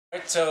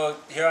Alright, so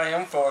here I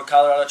am for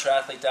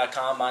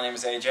ColoradoTriathlete.com. My name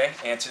is AJ,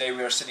 and today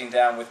we are sitting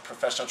down with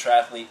professional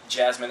triathlete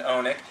Jasmine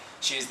Oeinck.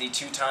 She is the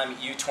two-time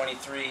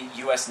U23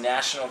 US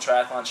National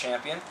Triathlon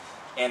Champion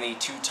and the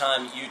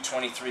two-time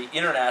U23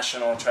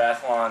 International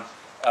Triathlon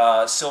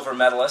silver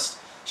medalist.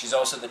 She's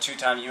also the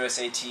two-time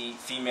USAT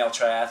Female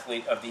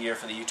Triathlete of the Year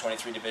for the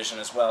U23 division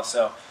as well.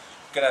 So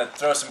I'm going to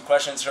throw some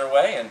questions her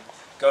way and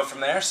go from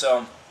there.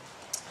 So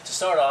to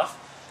start off,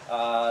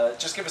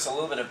 just give us a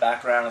little bit of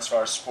background as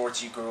far as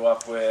sports you grew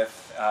up with,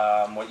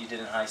 what you did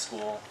in high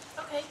school.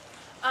 Okay.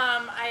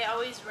 I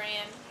always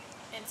ran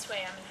and swam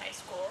in high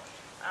school.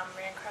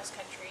 Ran cross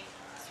country,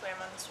 swam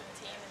on the swim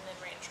team, and then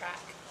ran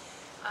track.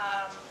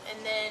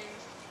 And then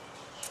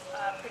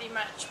pretty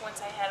much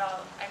once I had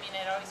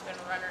I'd always been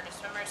a runner and a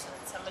swimmer, so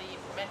then somebody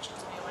mentioned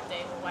to me one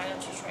day, well, why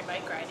don't you try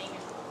bike riding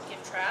and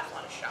give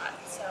triathlon a shot?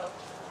 So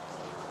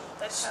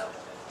that's how.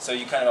 So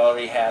you kind of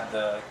already had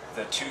the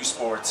two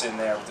sports in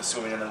there with the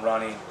swimming and the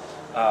running.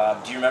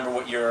 Do you remember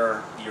what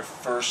your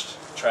first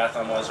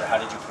triathlon was, or how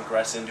did you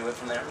progress into it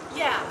from there?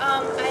 Yeah,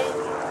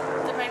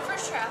 my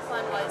first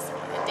triathlon was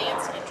a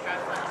dancing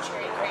triathlon in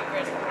Cherry Creek,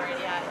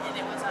 Florida, and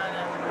it was on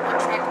a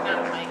track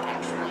mountain bike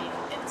actually.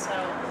 And so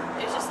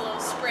it was just a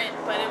little sprint,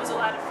 but it was a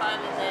lot of fun.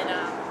 And then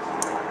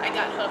I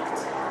got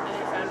hooked, and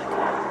I found a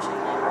coach, and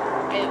then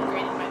I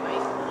upgraded my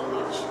bike a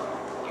little each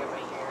year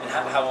by year. And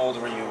how old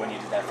were you when you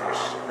did that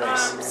first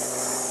race?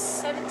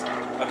 17.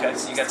 Okay,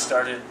 so you got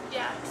started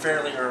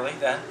fairly early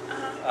then.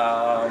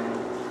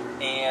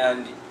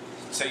 And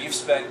so you've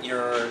spent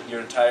your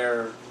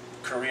entire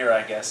career,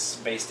 I guess,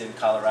 based in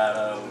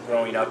Colorado,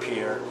 growing up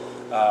here.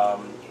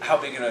 How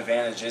big an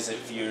advantage is it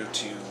for you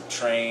to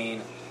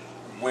train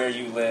where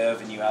you live,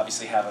 and you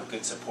obviously have a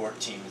good support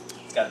team?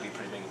 It's got to be a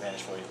pretty big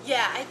advantage for you.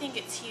 Yeah, I think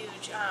it's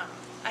huge.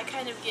 I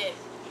kind of get,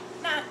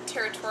 not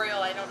territorial,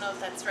 I don't know if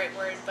that's the right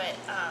word, but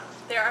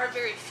there are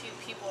very few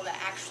people that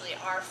actually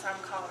are from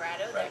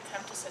Colorado that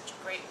come to such a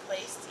great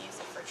place to use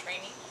it for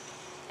training.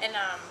 And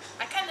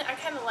I kind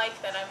of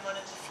like that I'm one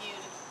of the few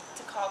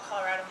to call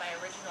Colorado my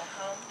original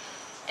home.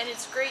 And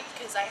it's great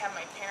because I have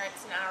my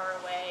parents an hour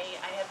away.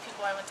 I have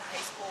people I went to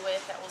high school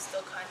with that will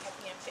still contact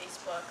me on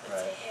Facebook and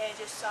say, hey, I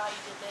just saw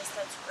you did this,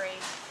 that's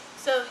great.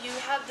 So you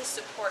have the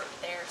support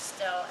there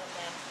still. And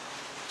then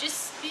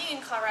just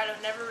being in Colorado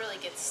never really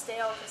gets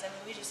stale because, I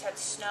mean, we just had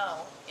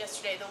snow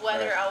yesterday. The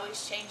weather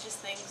always changes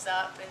things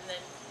up, and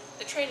then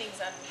the training's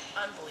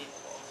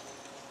unbelievable.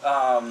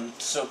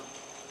 So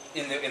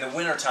in the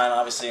winter time,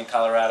 obviously in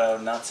Colorado,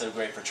 not so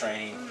great for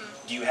training.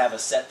 Do you have a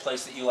set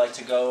place that you like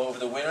to go over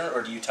the winter,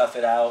 or do you tough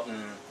it out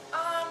and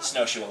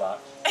snowshoe a lot?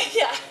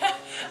 Yeah,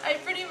 I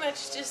pretty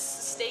much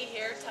just stay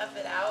here, tough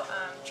it out,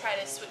 try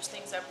to switch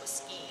things up with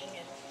skiing,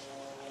 and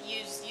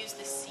use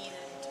this season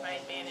to my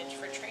advantage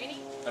for training.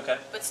 Okay.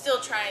 But still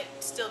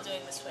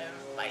doing the swim,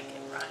 bike,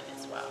 and run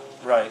as well.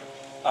 Right.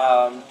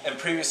 And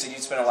previously,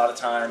 you'd spent a lot of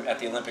time at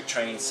the Olympic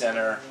Training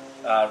Center.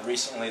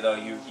 Recently, though,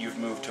 you've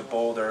moved to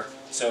Boulder.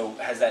 So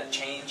has that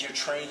changed your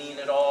training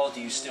at all?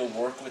 Do you still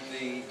work with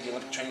the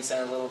Olympic Training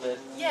Center a little bit?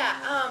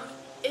 Yeah,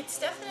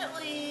 it's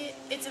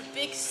a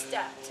big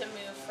step to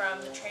move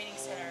from the training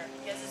center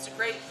because it's a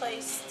great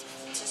place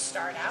to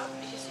start out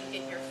because you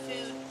get your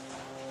food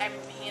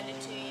handed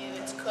to you,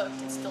 it's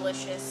cooked, it's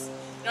delicious,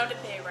 you don't have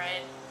to pay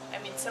rent.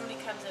 I mean, somebody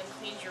comes in and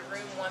cleans your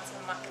room once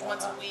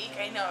a week,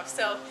 I know.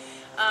 So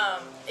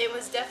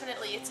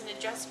it's an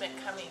adjustment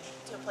coming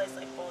to a place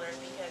like Boulder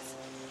because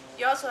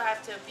you also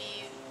have to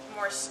be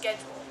more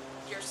scheduled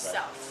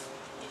yourself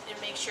and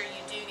make sure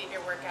you do get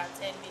your workouts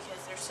in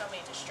because there's so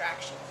many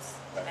distractions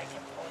that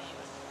can pull you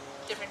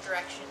in different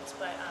directions.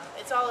 But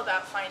it's all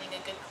about finding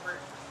a good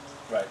group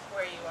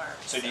where you are.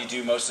 So do you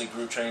do mostly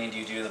group training? Do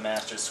you do the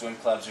Masters swim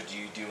clubs, or do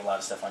you do a lot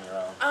of stuff on your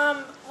own?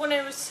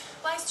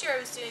 Last year I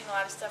was doing a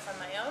lot of stuff on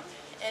my own,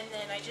 and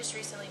then I just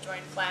recently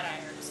joined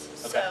Flatirons.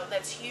 Okay. So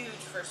that's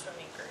huge for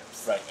swimming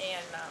groups. Right.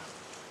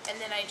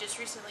 And then I just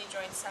recently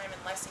joined Simon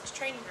Lessing's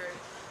training group,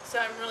 so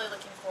I'm really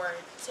looking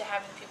forward to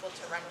having people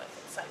to run with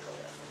and cycle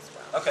with as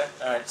well. Okay,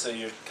 all right, so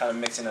you're kind of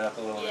mixing it up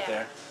a little bit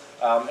there.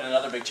 And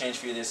another big change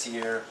for you this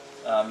year,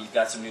 you've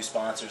got some new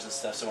sponsors and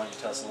stuff, so why don't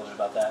you tell us a little bit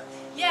about that?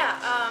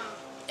 Yeah,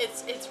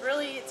 it's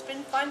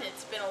been fun.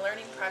 It's been a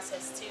learning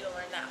process too, to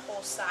learn that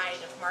whole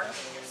side of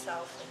marketing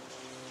yourself.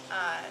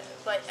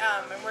 But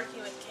I'm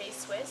working with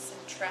K-Swiss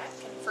and Trek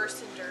and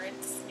First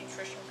Endurance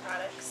Nutrition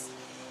Products.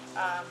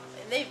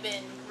 And they've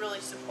been really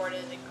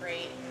supportive and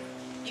great.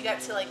 You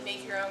got to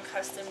make your own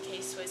custom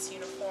K-Swiss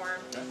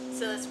uniform,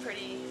 so it's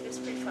pretty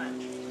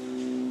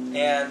fun.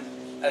 And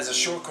as a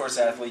short course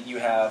athlete, you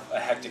have a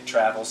hectic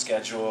travel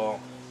schedule.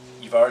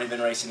 You've already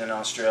been racing in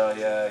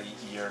Australia.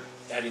 You're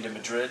heading to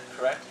Madrid,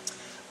 correct?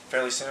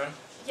 Fairly soon?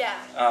 Yeah.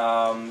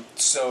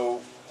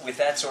 So with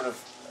that sort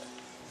of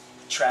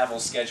travel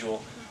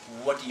schedule,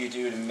 what do you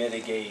do to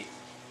mitigate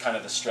kind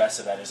of the stress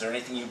of that? Is there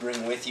anything you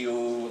bring with you,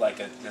 like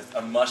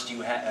a must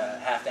you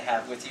have to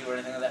have with you or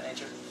anything of that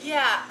nature?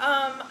 Yeah,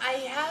 I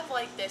have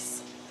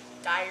this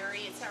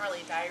diary. It's not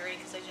really a diary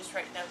because I just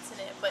write notes in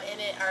it, but in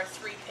it are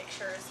 3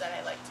 pictures that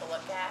I like to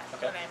look at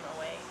when I'm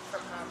away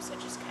from home, so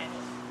just kind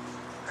of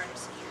our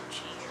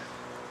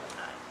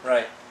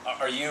Right.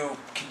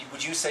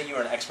 Would you say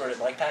you're an expert at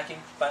bike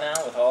packing by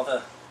now with all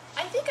the?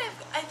 I think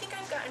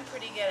I've gotten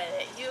pretty good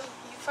at it. You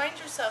find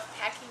yourself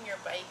packing your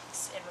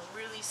bikes in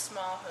really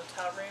small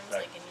hotel rooms,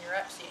 Right. like in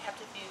Europe, so you have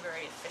to be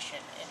very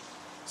efficient in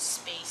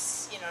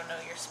space. Know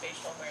your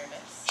spatial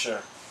awareness.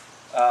 Sure.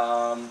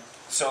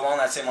 So along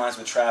that same lines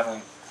with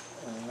traveling,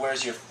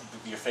 where's your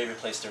favorite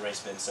place to race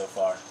been so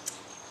far?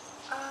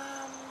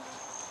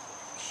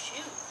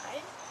 Shoot,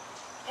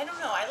 I don't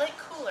know. I like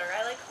cooler.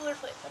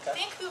 Place. Okay.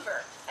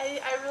 Vancouver. I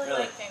really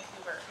like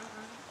Vancouver.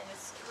 And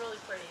it's really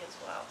pretty as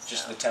well.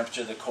 Just so. the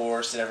temperature, the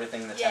course, and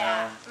everything in the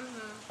Yeah. town.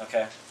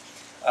 Okay.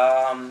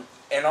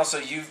 And also,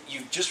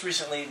 you've just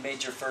recently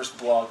made your first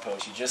blog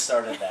post. You just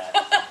started that,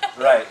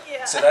 right?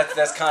 Yeah. So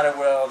that's kind of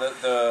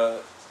where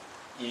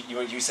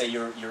you say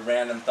your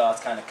random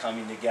thoughts kind of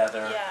coming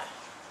together. Yeah.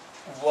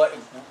 What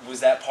was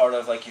that part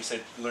of, like you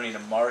said, learning to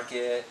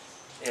market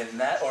in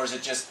that, or is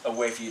it just a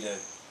way for you to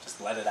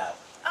just let it out?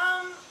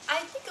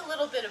 I think a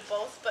little bit of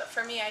both, but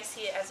for me, I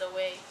see it as a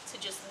way to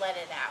just let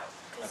it out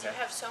because you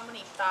have so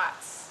many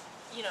thoughts.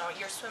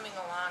 You're swimming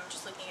along,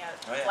 just looking at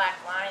a black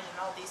line, and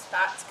all these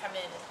thoughts come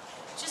in. And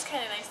it's just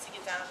kind of nice to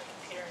get down on the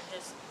computer and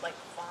just like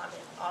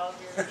vomit all of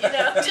your,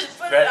 just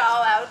put it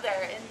all out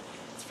there, and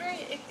it's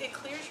it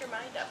clears your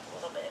mind up a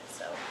little bit.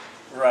 So.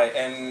 Right,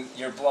 and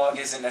your blog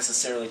isn't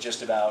necessarily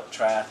just about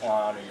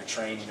triathlon or your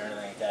training or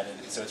anything like that.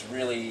 So it's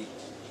really,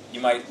 you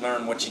might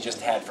learn what you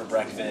just had for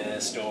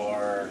breakfast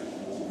or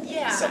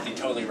something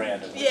totally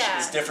random. Which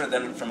is different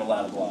than from a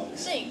lot of blogs.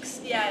 Thanks.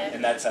 Yeah.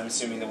 And that's, I'm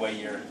assuming, the way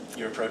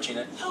you're approaching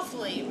it.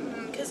 Hopefully,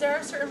 because there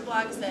are certain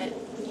blogs that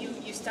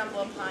you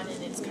stumble upon,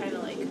 and it's kind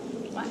of like,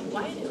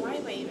 why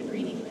am I even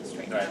reading this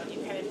right now? And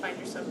you kind of find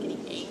yourself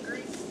getting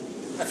angry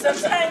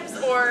sometimes,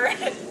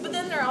 but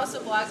then there are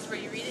also blogs where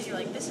you read it and you're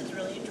like, this is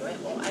really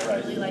enjoyable. I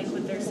really like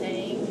what they're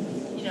saying.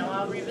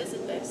 I'll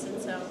revisit this,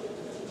 and so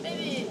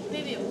maybe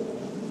a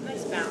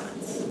nice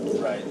balance.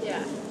 Right.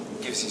 Yeah.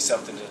 Gives you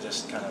something to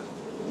just kind of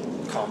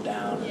calm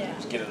down and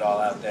just get it all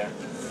out there.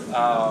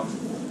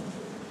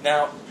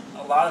 Now,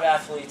 a lot of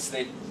athletes,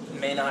 they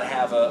may not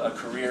have a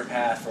career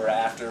path for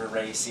after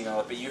racing,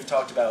 but you've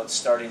talked about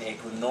starting a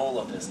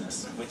granola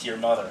business with your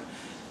mother.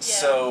 Yeah.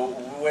 So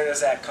where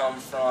does that come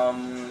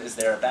from? Is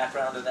there a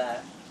background to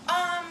that?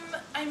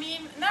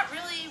 Not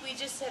really. We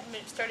just had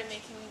started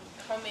making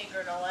homemade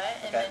granola,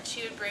 and then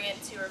she would bring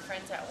it to her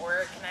friends at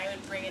work, and I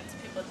would bring it to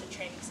people at the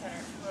training center.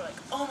 People were like,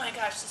 "Oh my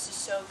gosh, this is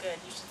so good!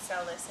 You should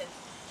sell this." And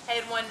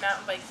I had one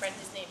mountain bike friend.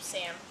 His name's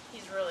Sam.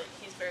 He's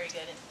very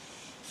good, and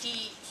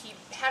he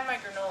had my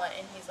granola,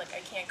 and he's like,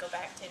 "I can't go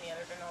back to any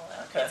other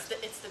granola. Okay.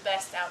 It's the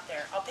best out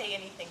there. I'll pay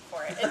anything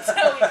for it." And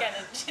so we kind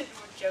of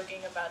were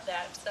joking about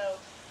that. So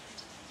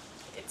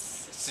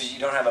So you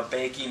don't have a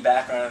baking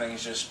background, I think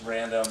it's just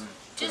random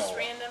granola. Just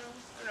random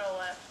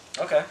granola.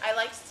 Okay. I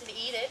liked to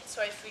eat it,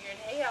 so I figured,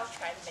 hey, I'll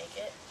try to make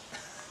it.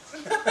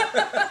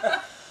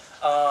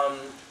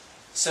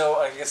 So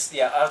I guess,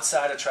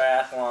 outside of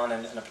triathlon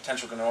and a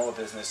potential granola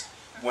business,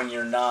 when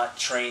you're not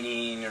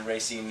training and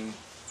racing,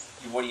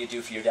 what do you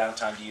do for your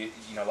downtime? Do you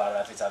a lot of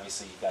athletes,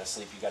 obviously, you've got to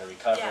sleep, you've got to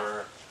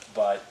recover,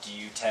 but do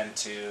you tend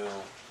to,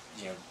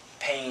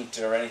 paint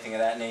or anything of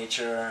that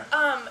nature?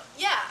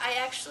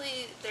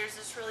 There's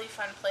this really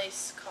fun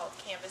place called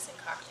Canvas and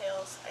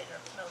Cocktails. I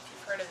don't know if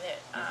you've heard of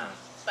it.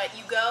 But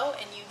you go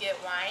and you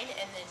get wine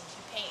and then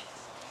you paint.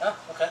 Oh,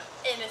 okay.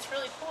 And it's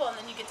really cool, and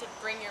then you get to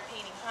bring your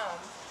painting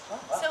home. Oh,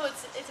 wow. So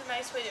it's a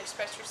nice way to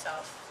express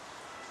yourself.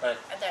 Right.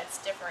 That's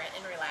different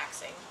and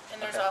relaxing. And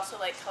there's also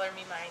like Color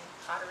Me Mine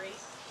pottery,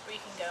 where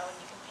you can go and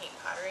you can paint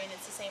pottery, and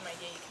it's the same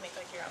idea. You can make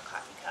like your own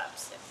coffee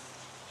cups and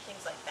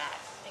things like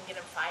that, and get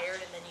them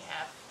fired, and then you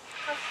have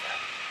coffee cup.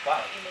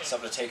 Wow,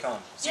 something to take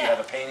home. So you have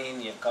a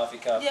painting, you have a coffee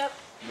cup. Yep.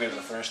 You're able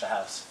to furnish the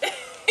house.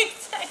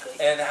 Exactly.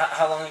 And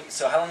how long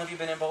have you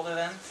been in Boulder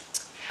then?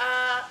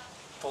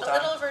 Full time? A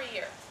little over a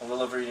year. A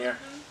little over a year.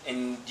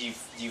 And do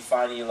you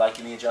find you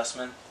liking the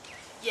adjustment?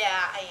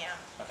 Yeah, I am.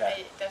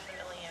 Okay. I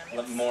definitely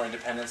am. More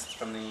independence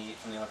from the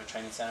Olympic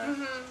Training Center.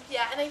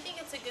 Yeah, and I think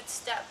it's a good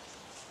step,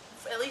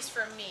 at least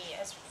for me,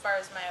 as far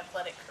as my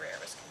athletic career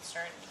was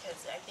concerned,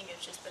 because I think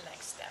it's just the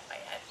next step I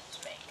had to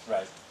make.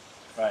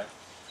 Right.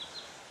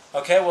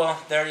 Okay, well,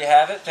 there you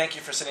have it. Thank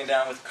you for sitting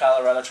down with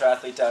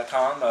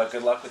ColoradoTriathlete.com.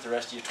 Good luck with the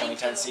rest of your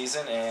 2010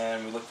 season,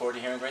 and we look forward to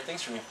hearing great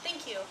things from you.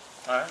 Thank you.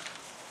 All right.